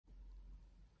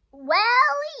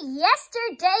Actually,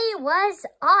 yesterday was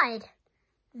odd.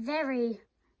 Very,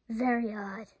 very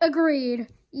odd. Agreed.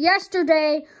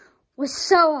 Yesterday was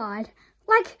so odd.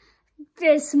 Like,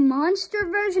 this monster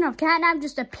version of CatNap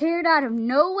just appeared out of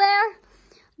nowhere.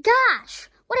 Gosh,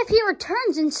 what if he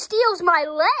returns and steals my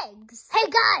legs? Hey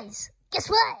guys, guess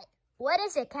what? What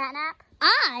is it, CatNap?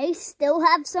 I still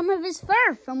have some of his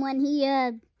fur from when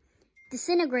he,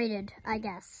 disintegrated, I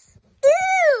guess.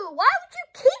 Ew! Why would you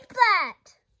keep that?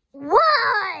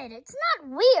 What? It's not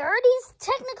weird. He's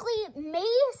technically me,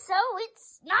 so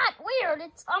it's not weird.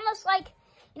 It's almost like,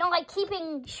 like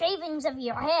keeping shavings of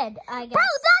your head, I guess. Bro,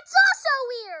 that's also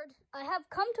weird! I have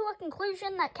come to a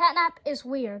conclusion that CatNap is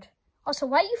weird. Also,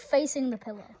 why are you facing the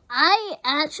pillow? I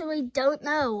actually don't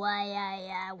know why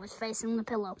I was facing the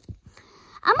pillow.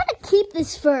 I'm gonna keep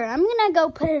this fur. I'm gonna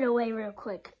go put it away real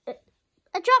quick.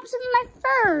 I dropped some of my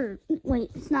fur.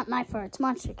 Wait, it's not my fur. It's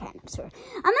Monster CatNap's fur.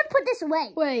 I'm gonna put this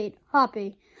away. Wait,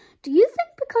 Hoppy, do you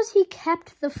think because he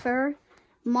kept the fur,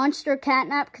 Monster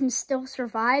CatNap can still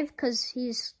survive because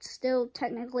he's still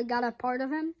technically got a part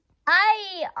of him?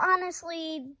 I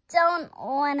honestly don't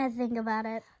want to think about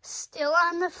it. Still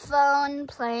on the phone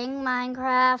playing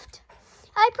Minecraft.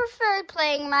 I prefer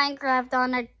playing Minecraft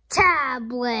on a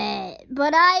tablet,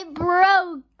 but I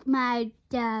broke my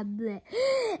tablet.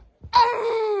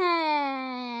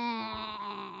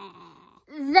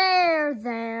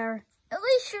 There. At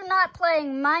least you're not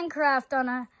playing Minecraft on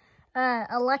a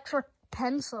electric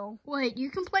pencil. Wait, you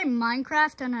can play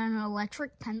Minecraft on an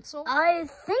electric pencil? I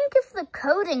think if the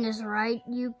coding is right,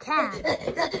 you can. Guys,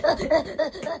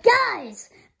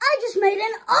 I just made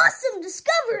an awesome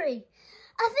discovery.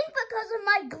 I think because of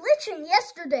my glitching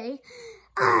yesterday,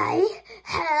 I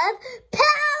have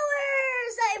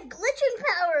powers. I have glitching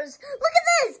powers. Look at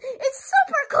this. It's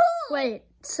super cool. Wait,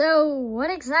 so what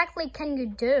exactly can you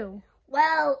do?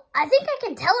 Well, I think I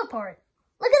can teleport.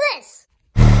 Look at this.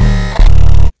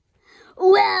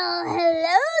 Well,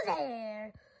 hello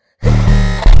there.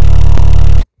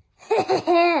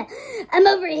 I'm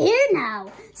over here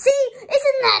now. See,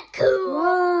 isn't that cool?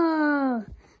 Whoa,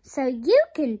 so you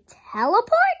can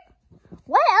teleport?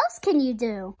 What else can you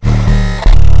do?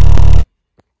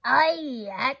 I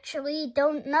actually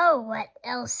don't know what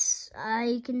else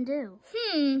I can do.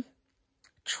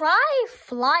 Try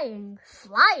flying.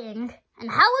 Flying?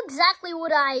 And how exactly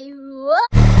would I...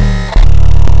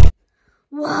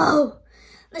 Whoa,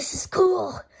 this is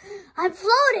cool. I'm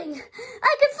floating.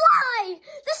 I can fly.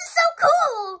 This is so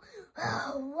cool.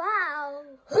 Oh, wow.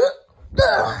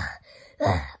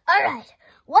 All right,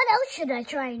 what else should I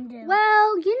try and do?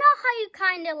 Well, you know how you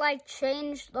kind of like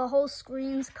change the whole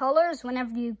screen's colors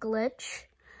whenever you glitch?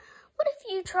 What if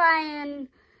you try and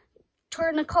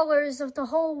turn the colors of the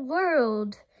whole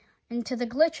world into the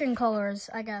glitching colors,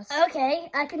 I guess?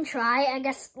 Okay, I can try. I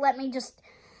guess let me just...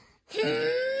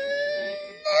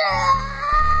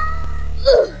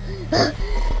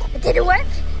 Did it work?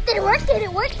 Did it work? Did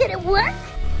it work? Did it work?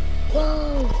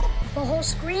 Whoa, the whole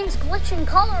screen's glitching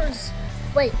colors.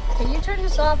 Wait, can you turn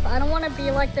this off? I don't want to be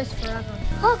like this forever.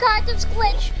 Oh God, there's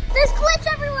glitch. There's glitch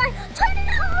everywhere. Turn it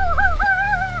off.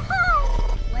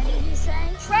 What did you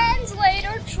say?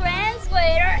 Translator.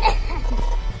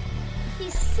 He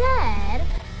said,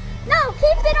 no,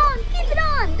 keep it on. Keep it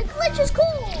on. The glitch is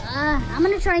cool. I'm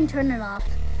going to try and turn it off.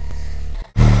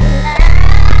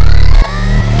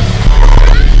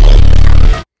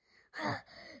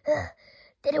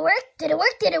 Did it work? Did it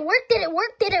work? Did it work? Did it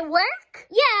work? Did it work?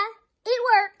 Yeah, it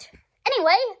worked.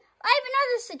 Anyway, I have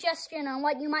another suggestion on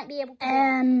what you might be able to do.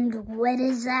 And what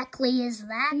exactly is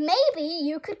that? Maybe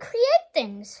you could create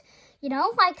things.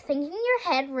 Like thinking in your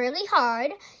head really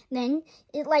hard, then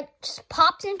it just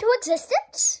pops into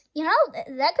existence.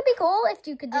 That could be cool if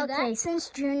you could do that. Okay, since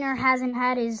Junior hasn't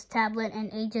had his tablet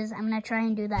in ages, I'm gonna try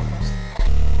and do that first.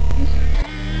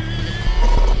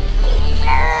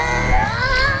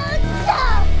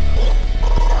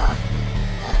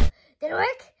 Did it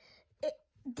work?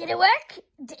 Did it work?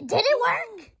 Did it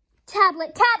work?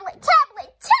 Tablet!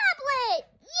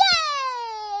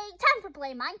 Yay! Time to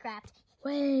play Minecraft.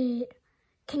 Wait,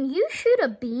 can you shoot a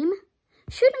beam?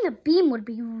 Shooting a beam would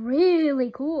be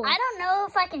really cool. I don't know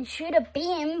if I can shoot a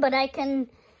beam, but I can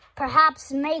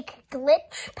perhaps make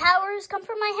glitch powers come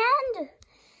from my hand.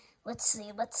 Let's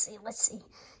see.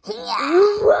 Yeah.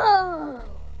 Whoa!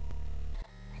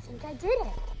 I think I did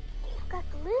it. I got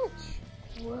glitch.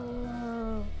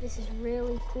 Whoa, this is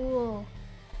really cool.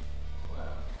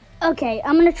 Whoa. Okay,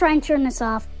 I'm gonna try and turn this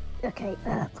off. Okay,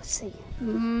 let's see.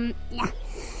 Yeah.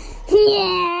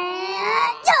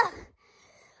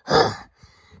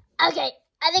 Okay,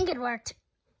 I think it worked.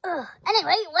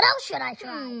 Anyway, what else should I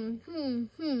try?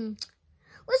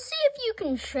 let's see if you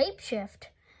can shapeshift.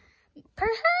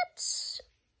 Perhaps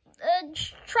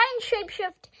try and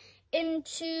shapeshift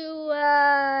into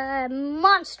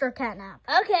monster CatNap.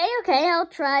 Okay, I'll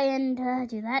try and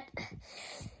do that.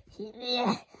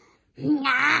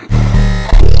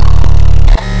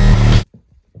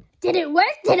 Did it work?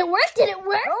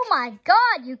 Oh my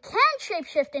god, you can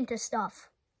shapeshift into stuff.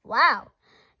 Wow,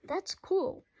 that's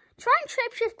cool. Try and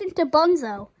shapeshift into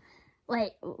Bunzo.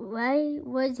 Wait, why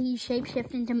would he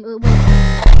shapeshift into...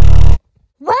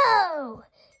 Whoa!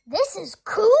 This is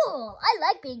cool! I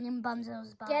like being in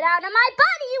Bunzo's body. Get out of my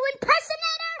body, you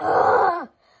impersonator! Ugh,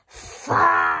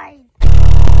 fine.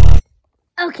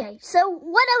 Okay, so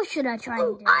what else should I try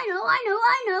and do?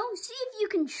 I know. See if you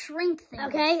can shrink things.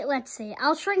 Okay, let's see.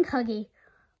 I'll shrink Huggy.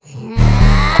 What's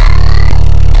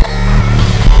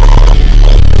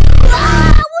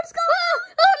going on?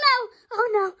 Oh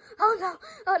no,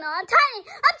 I'm tiny.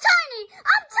 I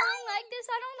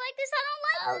don't like this.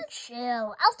 Oh,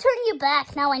 chill. I'll turn you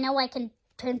back. Now I know I can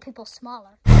turn people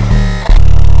smaller.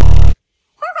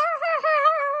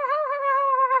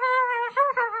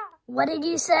 What did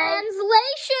you say?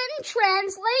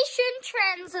 Translation.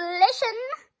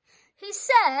 He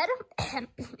said,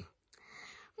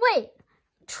 wait,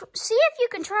 see if you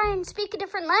can try and speak a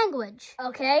different language.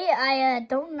 Okay, I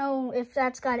don't know if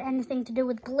that's got anything to do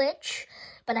with glitch,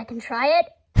 but I can try it.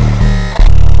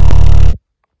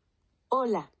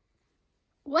 Hola.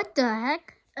 What the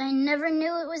heck? I never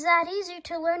knew it was that easy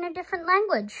to learn a different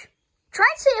language. Try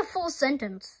and say a full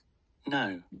sentence.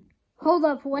 No. Hold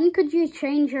up, when could you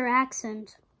change your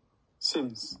accent?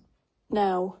 Since.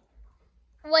 No.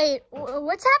 Wait,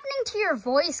 what's happening to your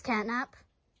voice, CatNap?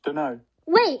 Dunno.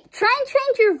 Wait, try and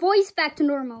change your voice back to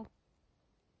normal.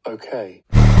 Okay.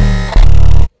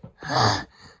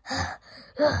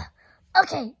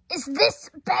 Okay, is this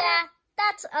better?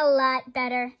 That's a lot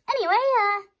better. Anyway,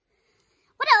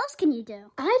 what else can you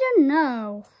do? I don't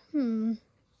know.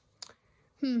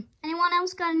 Anyone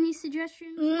else got any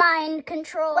suggestions? Mind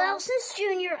control. Well, since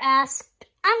Junior asked,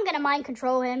 I'm gonna mind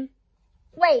control him.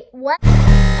 Wait, what?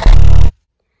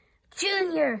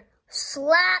 Junior,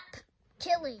 slap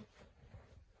Killy.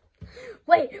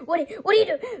 Wait, what do you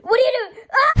do?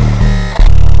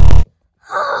 Ah!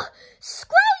 Oh,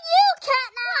 screw you,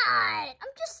 CatNap!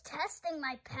 I'm just testing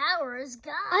my powers,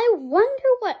 guys. I wonder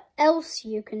what else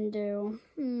you can do.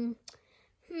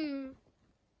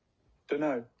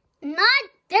 Dunno. Not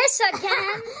this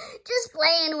again. Just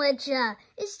playing with ya.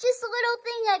 It's just a little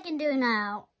thing I can do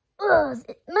now. Ugh,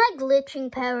 my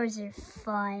glitching powers are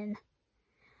fun.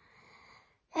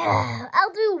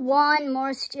 I'll do one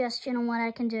more suggestion on what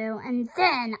I can do, and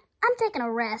then I'm taking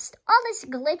a rest. All this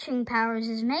glitching powers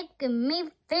is making me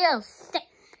feel sick.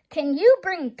 Can you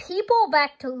bring people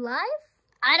back to life?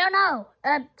 I don't know.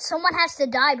 Someone has to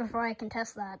die before I can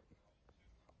test that.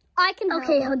 I can help.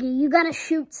 Okay, Huggy, you gotta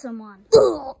shoot someone.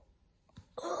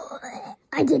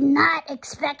 I did not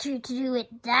expect you to do it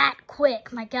that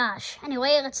quick. My gosh.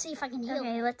 Anyway, let's see if I can heal.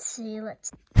 Okay, let's see.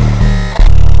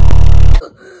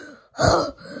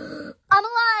 I'm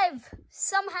alive!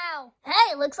 Somehow.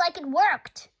 Hey, looks like it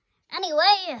worked.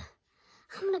 Anyway,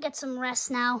 I'm gonna get some rest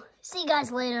now. See you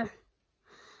guys later.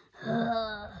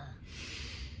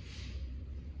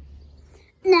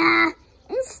 Nah,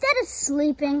 instead of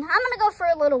sleeping, I'm gonna go for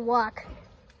a little walk.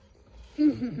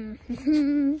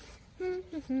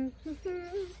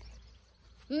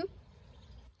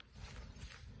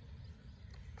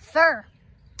 Fur.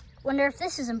 Wonder if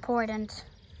this is important.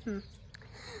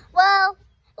 Well,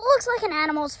 it looks like an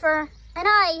animal's fur, and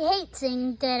I hate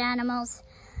seeing dead animals.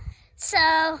 So,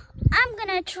 I'm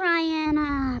gonna try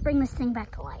and bring this thing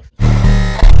back to life.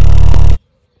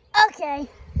 Okay,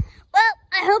 well,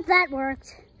 I hope that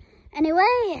worked.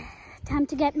 Anyway, time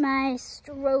to get my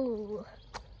stroll.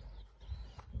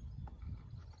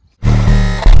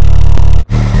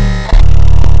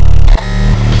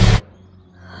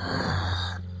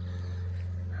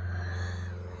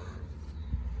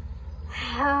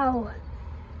 How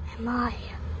am I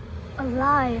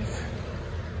alive?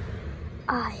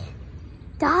 I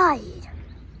died.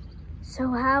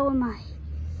 So how am I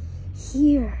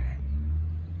here?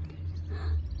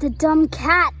 The dumb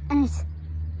cat and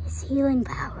his healing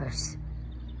powers.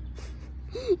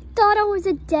 He thought I was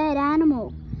a dead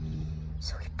animal.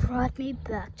 So he brought me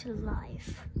back to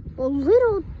life. Well,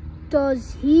 little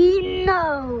does he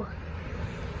know,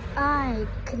 I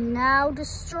can now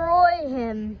destroy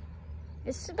him.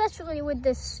 Especially with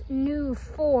this new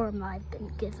form I've been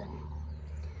given.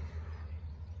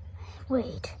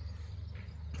 Wait,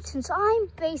 since I'm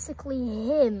basically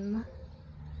him,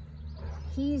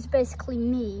 he's basically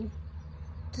me,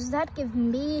 does that give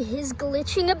me his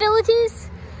glitching abilities?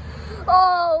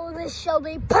 Oh, this shall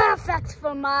be perfect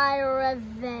for my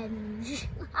revenge.